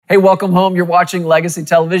Hey, welcome home. You're watching Legacy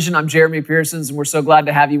Television. I'm Jeremy Pearsons, and we're so glad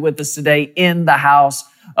to have you with us today in the house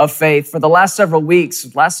of faith. For the last several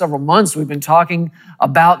weeks, last several months, we've been talking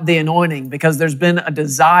about the anointing because there's been a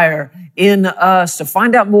desire in us to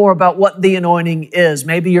find out more about what the anointing is.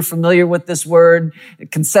 Maybe you're familiar with this word.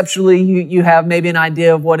 Conceptually, you have maybe an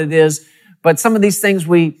idea of what it is, but some of these things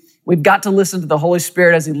We've got to listen to the Holy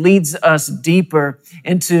Spirit as He leads us deeper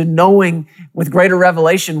into knowing with greater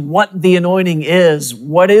revelation what the anointing is.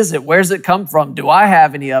 What is it? Where does it come from? Do I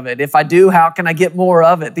have any of it? If I do, how can I get more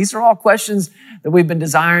of it? These are all questions that we've been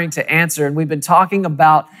desiring to answer, and we've been talking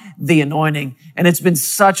about the anointing. And it's been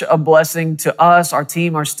such a blessing to us, our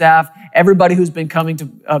team, our staff, everybody who's been coming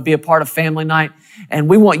to be a part of Family Night. And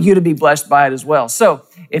we want you to be blessed by it as well. So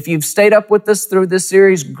if you've stayed up with us through this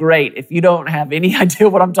series, great. If you don't have any idea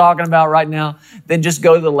what I'm talking about right now, then just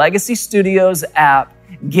go to the Legacy Studios app.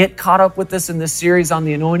 Get caught up with us in this series on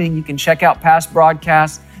the anointing. You can check out past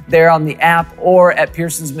broadcasts there on the app or at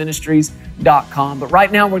pearsonsministries.com. But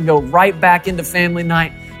right now, we're going to go right back into Family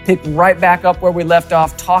Night, pick right back up where we left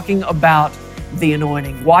off, talking about the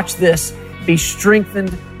anointing. Watch this. Be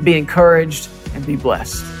strengthened, be encouraged, and be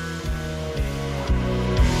blessed.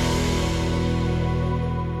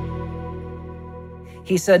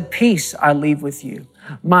 He said, "Peace I leave with you.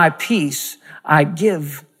 My peace I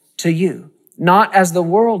give to you. Not as the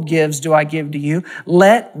world gives do I give to you.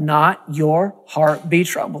 Let not your heart be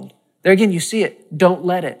troubled." There again, you see it. Don't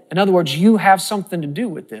let it. In other words, you have something to do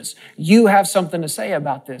with this. You have something to say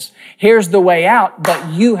about this. Here's the way out, but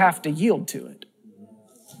you have to yield to it.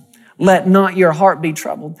 Let not your heart be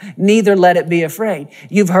troubled, neither let it be afraid.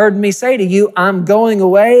 You've heard me say to you, I'm going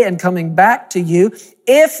away and coming back to you.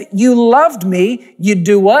 If you loved me, you'd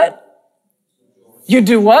do what? You'd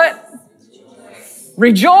do what?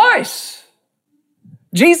 Rejoice.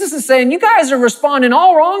 Jesus is saying, you guys are responding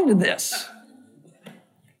all wrong to this.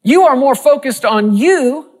 You are more focused on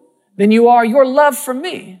you than you are your love for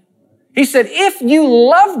me. He said, if you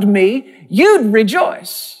loved me, you'd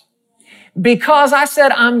rejoice. Because I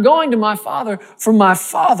said, I'm going to my Father, for my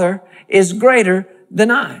Father is greater than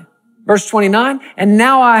I. Verse 29, and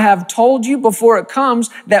now I have told you before it comes,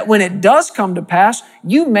 that when it does come to pass,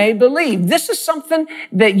 you may believe. This is something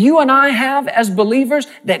that you and I have as believers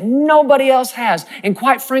that nobody else has. And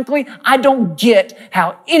quite frankly, I don't get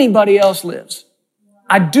how anybody else lives.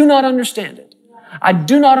 I do not understand it. I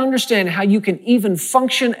do not understand how you can even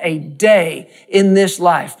function a day in this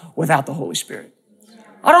life without the Holy Spirit.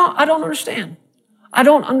 I don't understand. I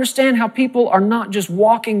don't understand how people are not just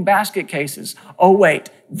walking basket cases. Oh,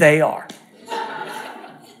 wait, they are.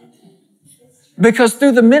 Because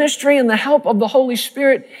through the ministry and the help of the Holy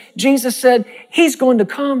Spirit, Jesus said He's going to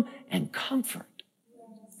come and comfort.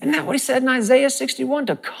 Isn't that what He said in Isaiah 61?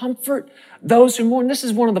 To comfort those who mourn. This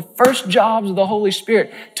is one of the first jobs of the Holy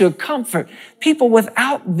Spirit, to comfort. People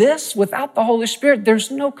without this, without the Holy Spirit,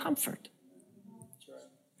 there's no comfort.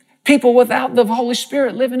 People without the Holy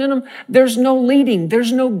Spirit living in them, there's no leading,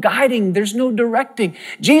 there's no guiding, there's no directing.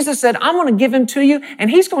 Jesus said, I'm going to give Him to you,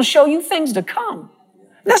 and He's going to show you things to come.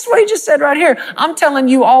 That's what He just said right here. I'm telling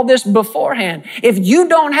you all this beforehand. If you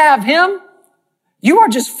don't have Him, you are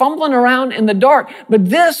just fumbling around in the dark. But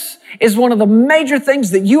this is one of the major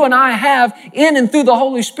things that you and I have in and through the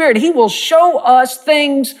Holy Spirit. He will show us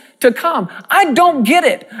things to come. I don't get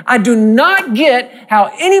it. I do not get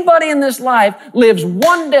how anybody in this life lives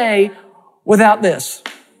one day without this.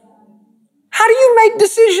 How do you make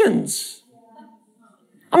decisions?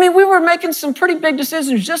 I mean, we were making some pretty big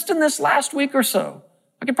decisions just in this last week or so.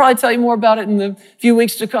 I could probably tell you more about it in the few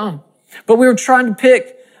weeks to come. But we were trying to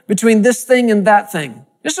pick between this thing and that thing.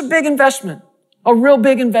 Just a big investment, a real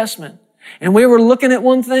big investment. And we were looking at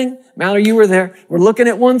one thing. Mallory, you were there. We're looking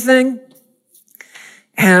at one thing.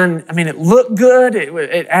 And I mean, it looked good.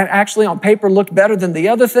 It actually on paper looked better than the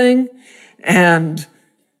other thing.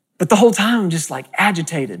 But the whole time I'm just like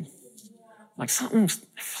agitated. Like something's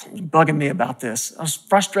bugging me about this. I was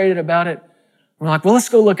frustrated about it. We're like, well, let's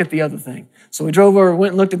go look at the other thing. So we drove over,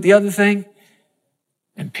 went and looked at the other thing,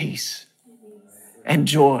 and peace and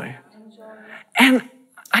joy. And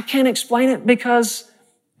I can't explain it because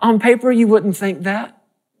on paper you wouldn't think that.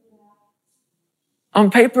 On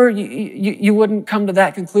paper, you wouldn't come to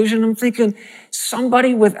that conclusion. I'm thinking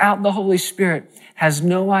somebody without the Holy Spirit has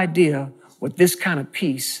no idea what this kind of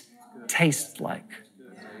peace tastes like.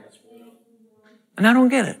 And I don't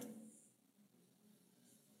get it.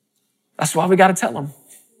 That's why we got to tell them.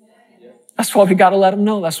 That's why we got to let them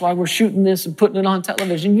know. That's why we're shooting this and putting it on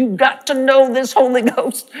television. You've got to know this Holy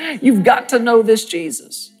Ghost. You've got to know this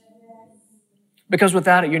Jesus. Because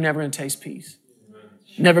without it, you're never going to taste peace.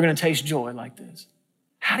 You're never going to taste joy like this.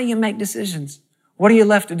 How do you make decisions What are you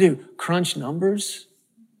left to do? Crunch numbers?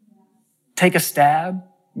 Take a stab?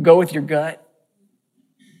 Go with your gut?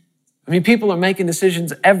 I mean, people are making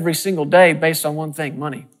decisions every single day based on one thing,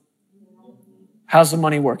 money. How's the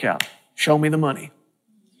money work out? Show me the money.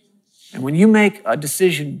 And when you make a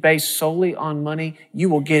decision based solely on money, you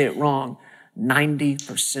will get it wrong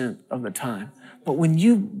 90% of the time. But when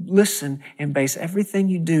you listen and base everything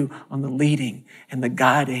you do on the leading and the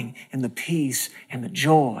guiding and the peace and the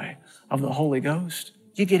joy of the Holy Ghost,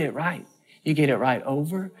 you get it right. You get it right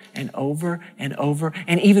over and over and over.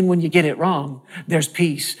 And even when you get it wrong, there's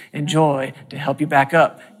peace and joy to help you back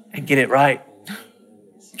up and get it right.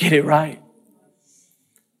 Get it right.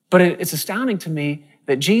 But it's astounding to me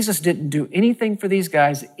that Jesus didn't do anything for these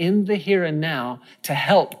guys in the here and now to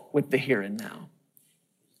help with the here and now.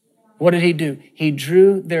 What did he do? He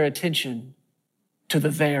drew their attention to the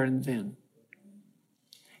there and then.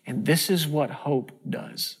 And this is what hope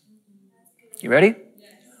does. You ready?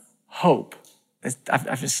 Hope.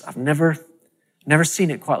 I've never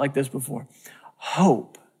seen it quite like this before.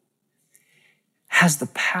 Hope has the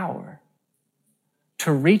power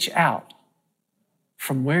to reach out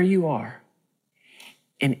from where you are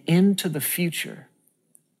and into the future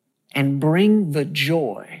and bring the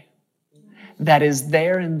joy that is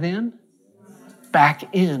there and then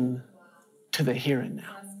back in to the here and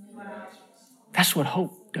now. That's what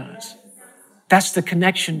hope does. That's the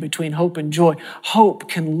connection between hope and joy. Hope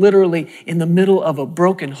can literally, in the middle of a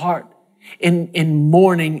broken heart, in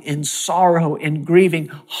mourning, in sorrow, in grieving,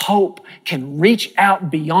 hope can reach out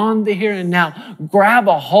beyond the here and now, grab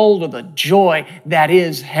a hold of the joy that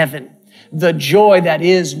is heaven, the joy that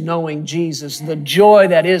is knowing Jesus, the joy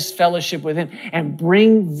that is fellowship with Him, and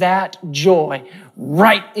bring that joy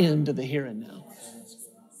right into the here and now.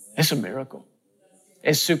 It's a miracle.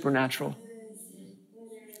 It's supernatural.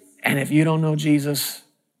 And if you don't know Jesus,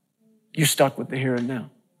 you're stuck with the here and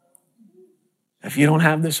now. If you don't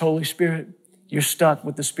have this Holy Spirit, you're stuck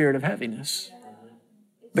with the spirit of heaviness.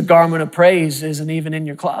 The garment of praise isn't even in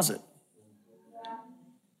your closet.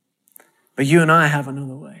 But you and I have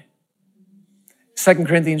another way. 2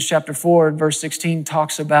 Corinthians chapter 4, verse 16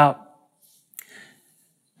 talks about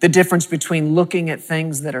the difference between looking at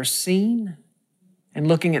things that are seen and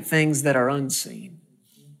looking at things that are unseen.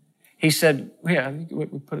 He said, we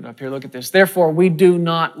put it up here, look at this. Therefore, we do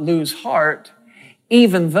not lose heart,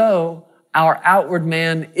 even though our outward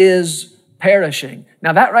man is perishing.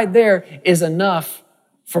 Now that right there is enough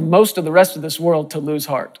for most of the rest of this world to lose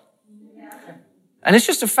heart. And it's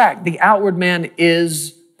just a fact. The outward man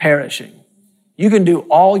is perishing. You can do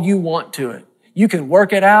all you want to it. You can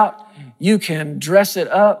work it out. You can dress it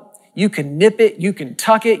up. You can nip it. You can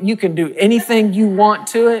tuck it. You can do anything you want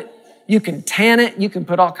to it. You can tan it. You can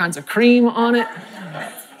put all kinds of cream on it.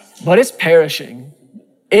 But it's perishing.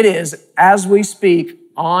 It is, as we speak,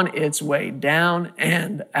 on its way down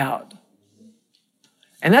and out.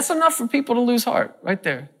 And that's enough for people to lose heart right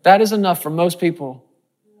there. That is enough for most people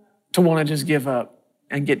to want to just give up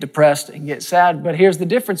and get depressed and get sad. But here's the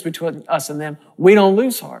difference between us and them. We don't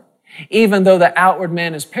lose heart. Even though the outward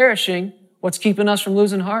man is perishing, what's keeping us from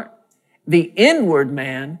losing heart? The inward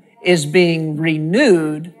man is being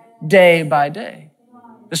renewed day by day.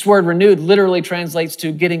 This word renewed literally translates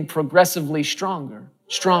to getting progressively stronger,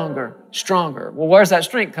 stronger, stronger. Well, where's that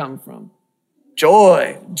strength come from?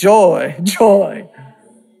 Joy, joy, joy.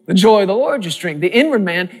 The joy of the Lord is your strength. The inward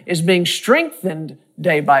man is being strengthened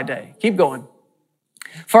day by day. Keep going.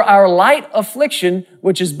 For our light affliction,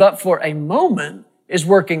 which is but for a moment, is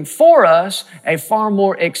working for us a far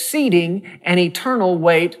more exceeding and eternal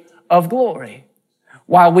weight of glory.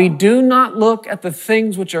 While we do not look at the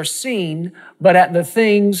things which are seen, but at the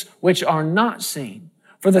things which are not seen.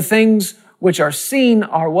 For the things which are seen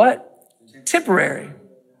are what? Temporary.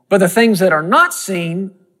 But the things that are not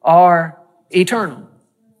seen are eternal.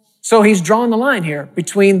 So he's drawn the line here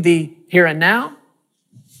between the here and now,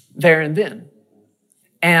 there and then.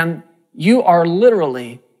 And you are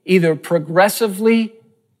literally either progressively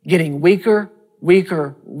getting weaker,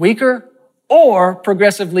 weaker, weaker, or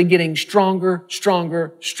progressively getting stronger,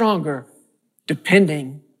 stronger, stronger,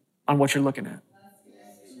 depending on what you're looking at.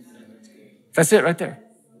 That's it right there.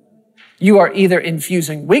 You are either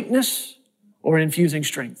infusing weakness or infusing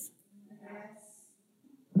strength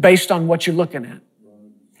based on what you're looking at.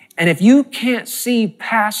 And if you can't see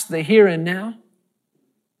past the here and now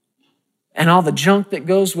and all the junk that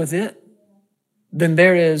goes with it, then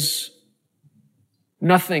there is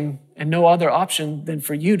nothing and no other option than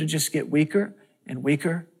for you to just get weaker and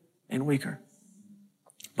weaker and weaker.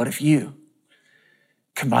 But if you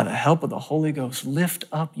can, by the help of the Holy Ghost, lift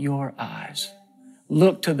up your eyes,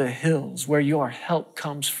 look to the hills where your help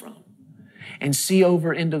comes from, and see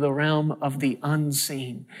over into the realm of the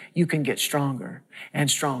unseen, you can get stronger and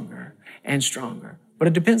stronger and stronger. But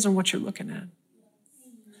it depends on what you're looking at.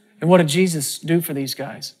 And what did Jesus do for these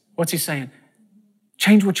guys? What's he saying?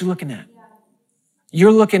 Change what you're looking at.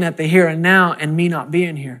 You're looking at the here and now and me not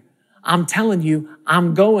being here. I'm telling you,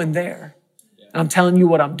 I'm going there. I'm telling you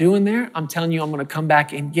what I'm doing there. I'm telling you I'm going to come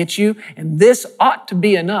back and get you. And this ought to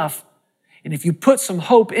be enough. And if you put some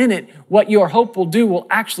hope in it, what your hope will do will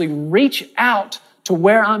actually reach out to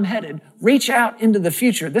where I'm headed. Reach out into the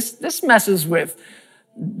future. This messes with,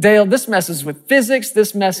 Dale, this messes with physics.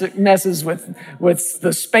 This messes with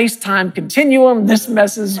the space-time continuum. This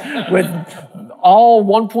messes with all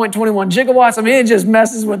 1.21 gigawatts. I mean, it just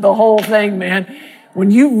messes with the whole thing, man. When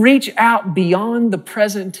you reach out beyond the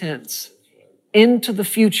present tense into the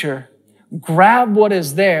future, grab what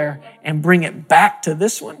is there and bring it back to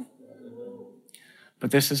this one. But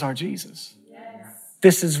this is our Jesus.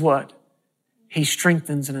 This is what he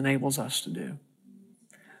strengthens and enables us to do.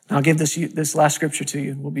 Now, I'll give this last scripture to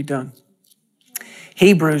you and we'll be done.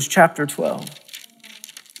 Hebrews chapter 12.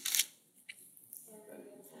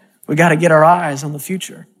 We got to get our eyes on the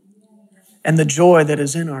future and the joy that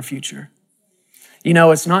is in our future. You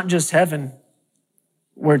know, it's not just heaven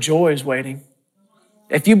where joy is waiting.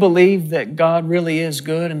 If you believe that God really is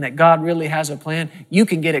good and that God really has a plan, you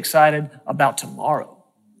can get excited about tomorrow.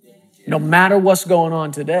 No matter what's going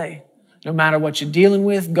on today, no matter what you're dealing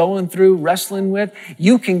with, going through, wrestling with,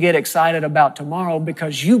 you can get excited about tomorrow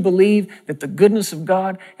because you believe that the goodness of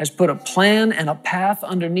God has put a plan and a path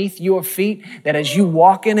underneath your feet, that as you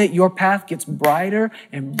walk in it, your path gets brighter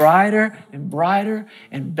and brighter and brighter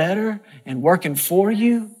and better and working for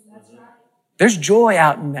you. There's joy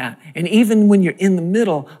out in that. And even when you're in the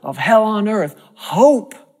middle of hell on earth,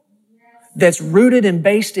 hope that's rooted and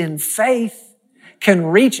based in faith can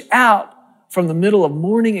reach out from the middle of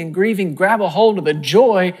mourning and grieving, grab a hold of the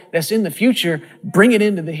joy that's in the future, bring it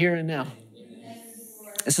into the here and now.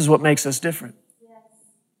 This is what makes us different.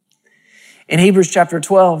 In Hebrews chapter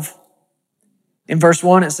 12, in verse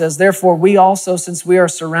 1, it says, "Therefore we also, since we are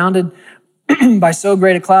surrounded by so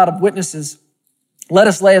great a cloud of witnesses, let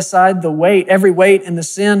us lay aside every weight and the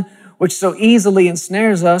sin which so easily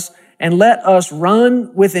ensnares us, and let us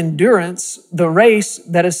run with endurance the race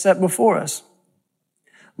that is set before us,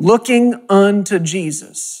 looking unto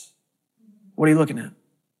Jesus." What are you looking at?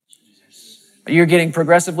 You're getting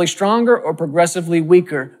progressively stronger or progressively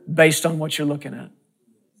weaker based on what you're looking at.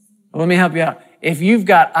 Well, let me help you out. If you've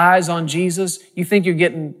got eyes on Jesus, you think you're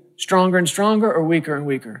getting stronger and stronger or weaker and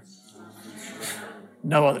weaker?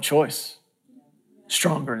 No other choice.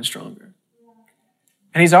 Stronger and stronger.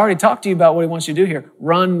 And he's already talked to you about what he wants you to do here.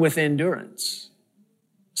 Run with endurance.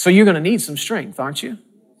 So you're going to need some strength, aren't you?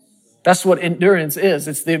 That's what endurance is.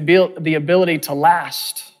 It's the ability to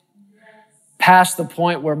last past the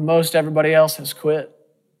point where most everybody else has quit.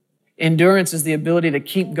 Endurance is the ability to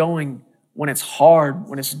keep going when it's hard,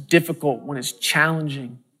 when it's difficult, when it's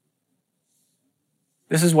challenging.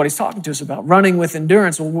 This is what he's talking to us about. Running with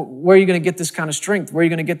endurance. Well, where are you going to get this kind of strength? Where are you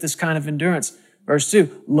going to get this kind of endurance? Verse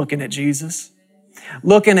 2, looking at Jesus.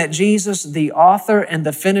 Looking at Jesus, the author and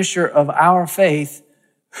the finisher of our faith,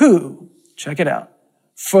 who, check it out,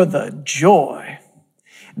 for the joy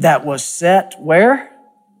that was set where?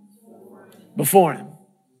 Before him.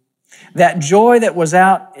 That joy that was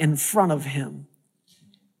out in front of him.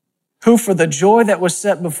 Who for the joy that was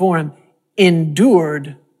set before him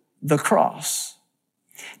endured the cross,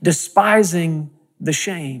 despising the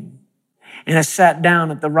shame, and has sat down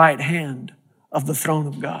at the right hand of the throne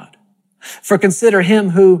of God. For consider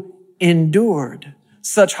him who endured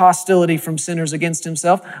such hostility from sinners against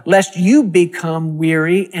himself, lest you become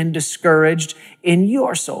weary and discouraged in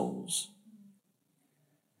your souls.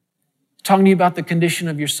 Talking to you about the condition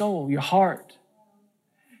of your soul, your heart.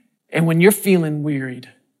 And when you're feeling wearied,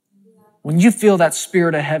 when you feel that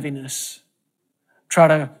spirit of heaviness try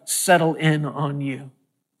to settle in on you,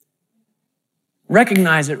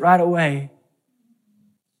 recognize it right away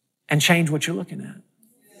and change what you're looking at.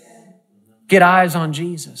 Get eyes on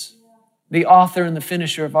Jesus, the author and the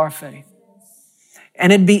finisher of our faith.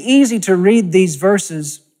 And it'd be easy to read these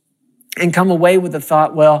verses and come away with the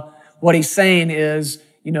thought, well, what he's saying is,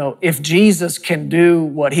 you know, if Jesus can do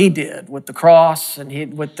what he did with the cross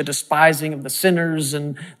and with the despising of the sinners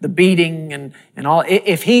and the beating and all,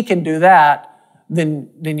 if he can do that, then,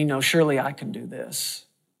 you know, surely I can do this.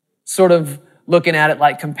 Sort of looking at it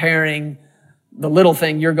like comparing the little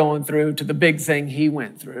thing you're going through to the big thing he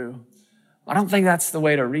went through. I don't think that's the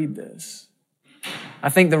way to read this. I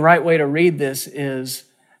think the right way to read this is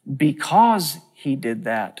because he did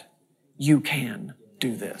that, you can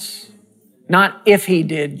do this. Not if he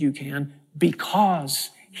did, you can. because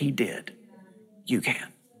he did, you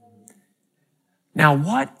can. Now,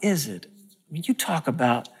 what is it? I mean, you talk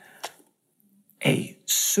about a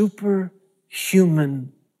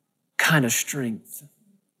superhuman kind of strength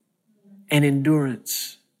and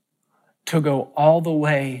endurance to go all the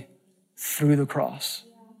way through the cross,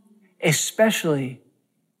 especially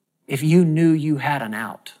if you knew you had an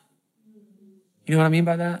out. You know what I mean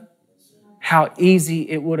by that? How easy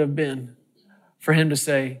it would have been for him to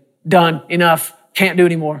say, done, enough, can't do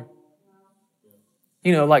anymore.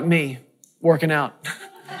 You know, like me, working out,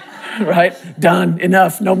 right? Done,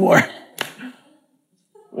 enough, no more.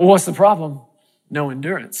 Well, what's the problem? No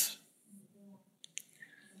endurance.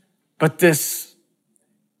 But this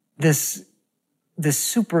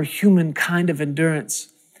superhuman kind of endurance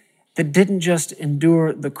that didn't just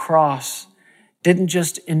endure the cross, didn't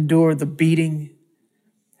just endure the beating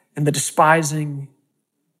and the despising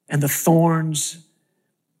and the thorns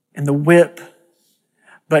and the whip,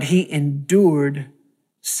 but he endured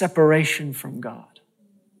separation from God.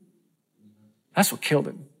 That's what killed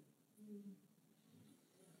him.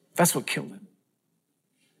 That's what killed him.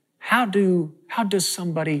 How does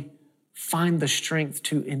somebody find the strength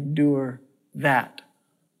to endure that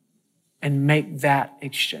and make that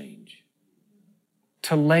exchange?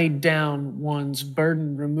 To lay down one's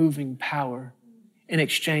burden-removing power in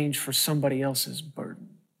exchange for somebody else's burden.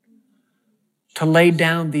 To lay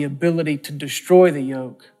down the ability to destroy the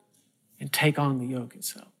yoke and take on the yoke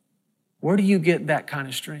itself. Where do you get that kind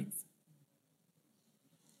of strength?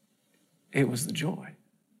 It was the joy.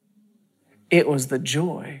 It was the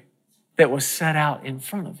joy that was set out in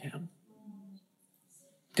front of him.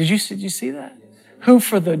 Did you see that? Who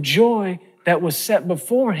for the joy that was set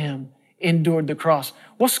before him endured the cross.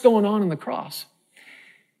 What's going on in the cross?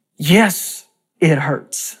 Yes, it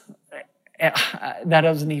hurts. That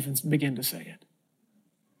doesn't even begin to say it.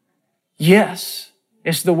 Yes,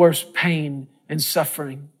 it's the worst pain and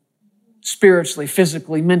suffering, spiritually,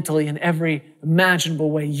 physically, mentally, in every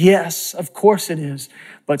imaginable way. Yes, of course it is.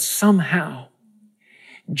 But somehow,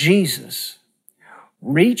 Jesus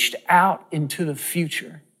reached out into the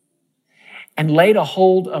future and laid a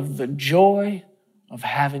hold of the joy of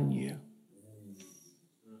having you.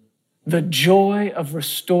 The joy of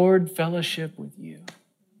restored fellowship with you.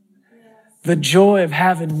 The joy of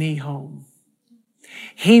having me home.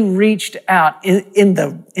 He reached out in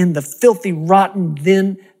the filthy, rotten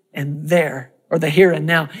then and there, or the here and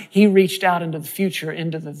now. He reached out into the future,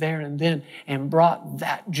 into the there and then, and brought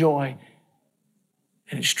that joy,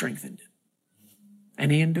 and it strengthened him.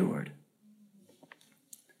 And he endured.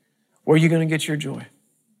 Where are you going to get your joy?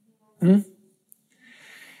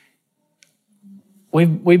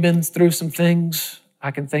 We've been through some things.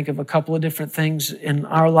 I can think of a couple of different things in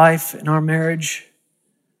our life, in our marriage.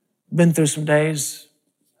 Been through some days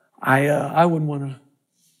I wouldn't want to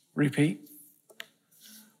repeat.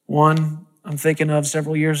 One I'm thinking of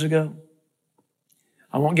several years ago.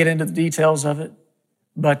 I won't get into the details of it,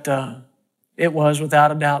 but it was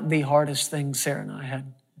without a doubt the hardest thing Sarah and I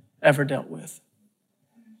had ever dealt with.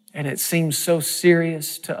 And it seemed so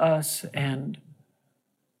serious to us and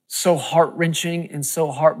so heart-wrenching and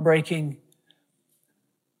so heartbreaking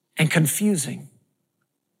and confusing.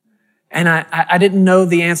 And I didn't know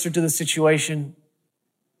the answer to the situation,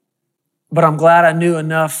 but I'm glad I knew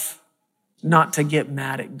enough not to get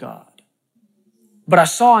mad at God. But I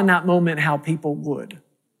saw in that moment how people would,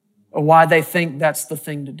 or why they think that's the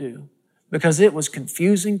thing to do, because it was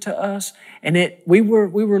confusing to us, and we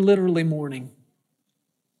were literally mourning,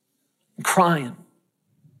 crying.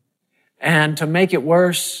 And to make it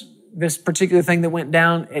worse, this particular thing that went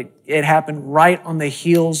down, it happened right on the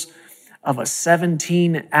heels of a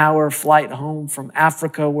 17-hour flight home from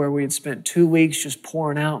Africa, where we had spent 2 weeks just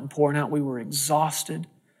pouring out and pouring out. We were exhausted.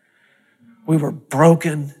 We were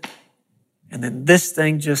broken. And then this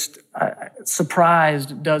thing just,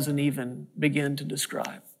 surprised doesn't even begin to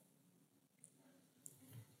describe.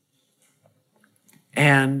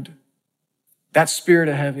 And that spirit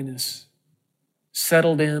of heaviness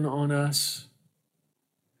settled in on us.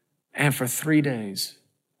 And for 3 days,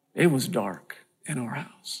 it was dark in our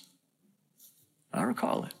house. I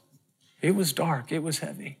recall it. It was dark. It was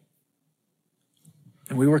heavy.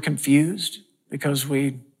 And we were confused because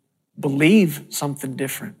we believed something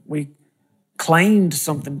different. We claimed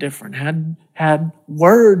something different, had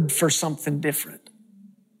word for something different.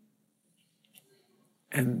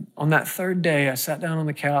 And on that third day, I sat down on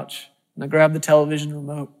the couch and I grabbed the television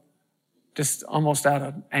remote, just almost out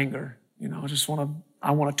of anger. You know,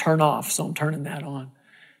 I want to turn off, so I'm turning that on.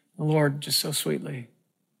 The Lord, just so sweetly,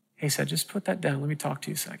 He said, just put that down. Let me talk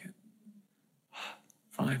to you a second.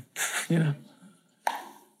 Fine. You know,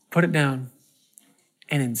 put it down,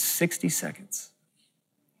 and in 60 seconds,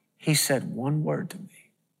 he said one word to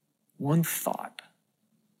me, one thought,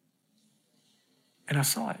 and I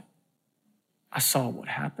saw it. I saw what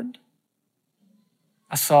happened.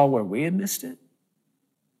 I saw where we had missed it.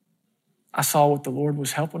 I saw what the Lord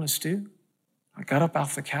was helping us do. I got up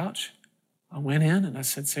off the couch. I went in and I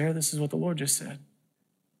said, Sarah, this is what the Lord just said.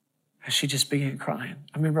 And she just began crying.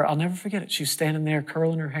 I remember, I'll never forget it. She was standing there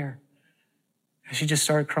curling her hair. And she just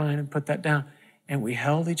started crying and put that down. And we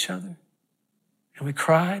held each other and we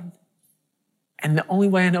cried. And the only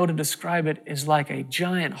way I know to describe it is like a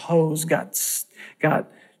giant hose got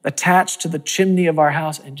attached to the chimney of our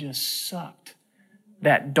house and just sucked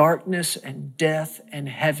that darkness and death and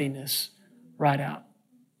heaviness right out.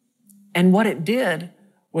 And what it did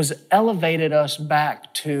was elevated us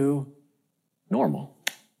back to normal.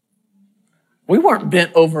 We weren't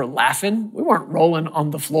bent over laughing. We weren't rolling on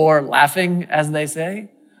the floor laughing, as they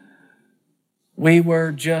say. We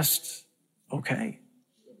were just okay.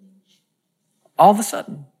 All of a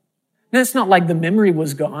sudden. Now, it's not like the memory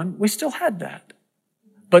was gone. We still had that.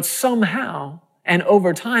 But somehow, and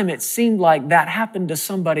over time, it seemed like that happened to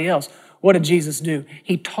somebody else. What did Jesus do?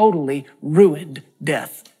 He totally ruined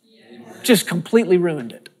death. Just completely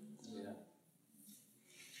ruined it.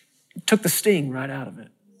 Took the sting right out of it.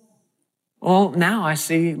 Well, now I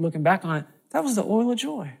see, looking back on it, that was the oil of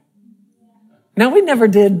joy. Now, we never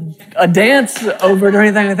did a dance over it or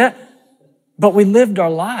anything like that, but we lived our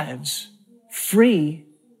lives free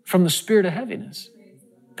from the spirit of heaviness.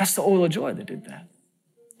 That's the oil of joy that did that.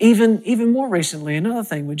 Even more recently, another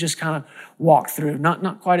thing we just kind of walked through,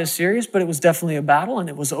 not quite as serious, but it was definitely a battle and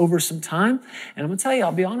it was over some time. And I'm going to tell you,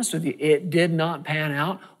 I'll be honest with you, it did not pan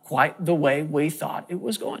out quite the way we thought it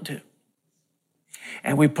was going to.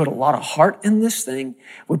 And we put a lot of heart in this thing.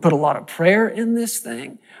 We put a lot of prayer in this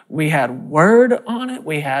thing. We had word on it.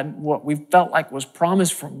 We had what we felt like was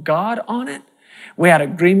promised from God on it. We had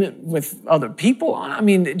agreement with other people on it. I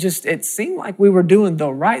mean, it seemed like we were doing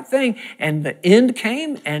the right thing. And the end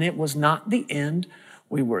came, and it was not the end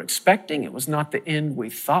we were expecting. It was not the end we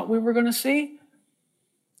thought we were going to see.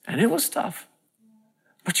 And it was tough.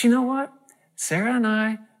 But you know what? Sarah and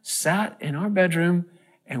I sat in our bedroom,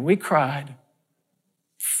 and we cried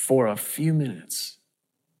for a few minutes.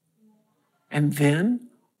 And then,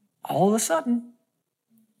 all of a sudden,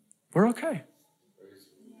 we're okay.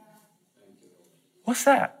 What's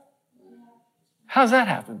that? How's that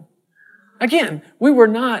happen? Again, we were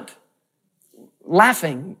not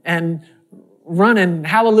laughing and running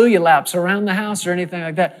hallelujah laps around the house or anything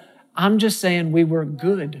like that. I'm just saying we were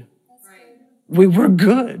good. We were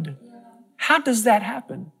good. How does that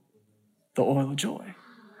happen? The oil of joy.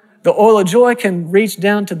 The oil of joy can reach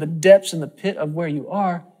down to the depths and the pit of where you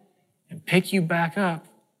are and pick you back up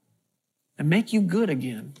and make you good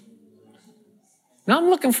again. Now,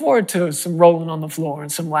 I'm looking forward to some rolling on the floor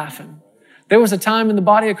and some laughing. There was a time in the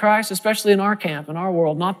body of Christ, especially in our camp, in our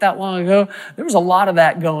world, not that long ago, there was a lot of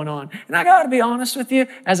that going on. And I got to be honest with you,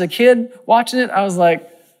 as a kid watching it, I was like,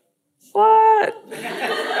 what?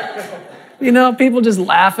 You know, people just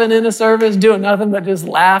laughing in a service, doing nothing but just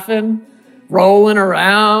laughing, rolling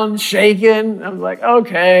around, shaking. I was like,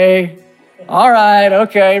 okay, all right,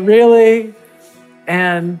 okay, really?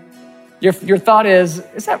 And your thought is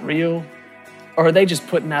that real? Or are they just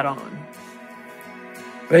putting that on?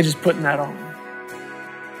 Are they just putting that on?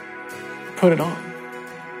 Put it on.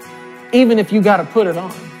 Even if you got to put it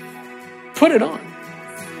on, put it on.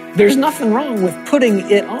 There's nothing wrong with putting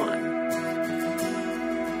it on.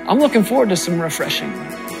 I'm looking forward to some refreshing.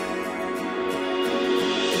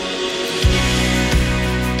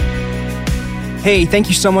 Hey, thank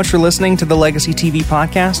you so much for listening to the Legacy TV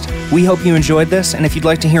podcast. We hope you enjoyed this, and if you'd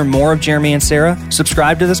like to hear more of Jeremy and Sarah,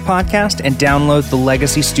 subscribe to this podcast and download the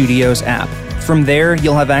Legacy Studios app. From there,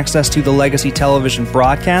 you'll have access to the Legacy Television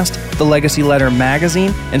broadcast, the Legacy Letter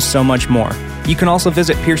magazine, and so much more. You can also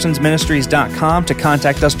visit pearsonsministries.com to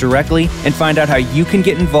contact us directly and find out how you can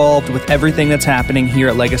get involved with everything that's happening here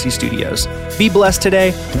at Legacy Studios. Be blessed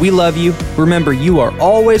today. We love you. Remember, you are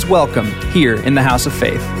always welcome here in the House of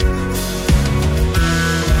Faith.